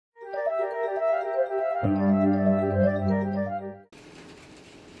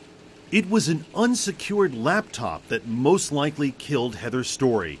It was an unsecured laptop that most likely killed Heather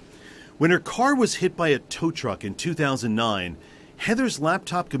Story. When her car was hit by a tow truck in 2009, Heather's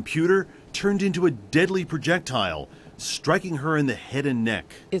laptop computer turned into a deadly projectile, striking her in the head and neck.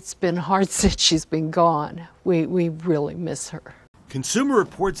 It's been hard since she's been gone. We really miss her. Consumer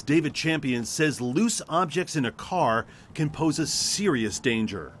Reports' David Champion says loose objects in a car can pose a serious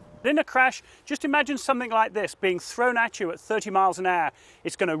danger. In a crash, just imagine something like this being thrown at you at 30 miles an hour.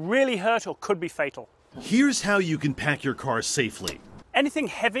 It's going to really hurt or could be fatal. Here's how you can pack your car safely. Anything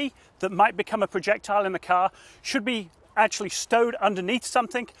heavy that might become a projectile in the car should be actually stowed underneath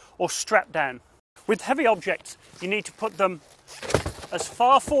something or strapped down. With heavy objects, you need to put them as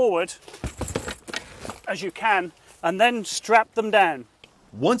far forward as you can and then strap them down.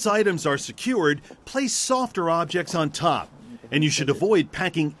 Once items are secured, place softer objects on top. And you should avoid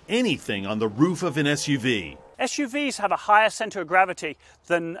packing anything on the roof of an SUV. SUVs have a higher center of gravity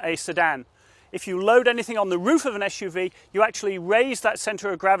than a sedan. If you load anything on the roof of an SUV, you actually raise that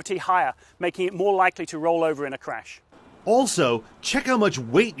center of gravity higher, making it more likely to roll over in a crash. Also, check how much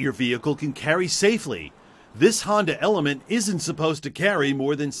weight your vehicle can carry safely. This Honda Element isn't supposed to carry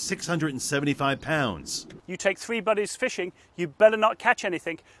more than 675 pounds. You take 3 buddies fishing, you better not catch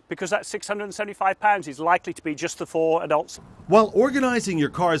anything because that 675 pounds is likely to be just the 4 adults. While organizing your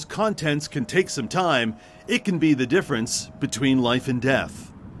car's contents can take some time, it can be the difference between life and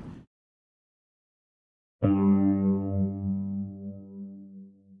death.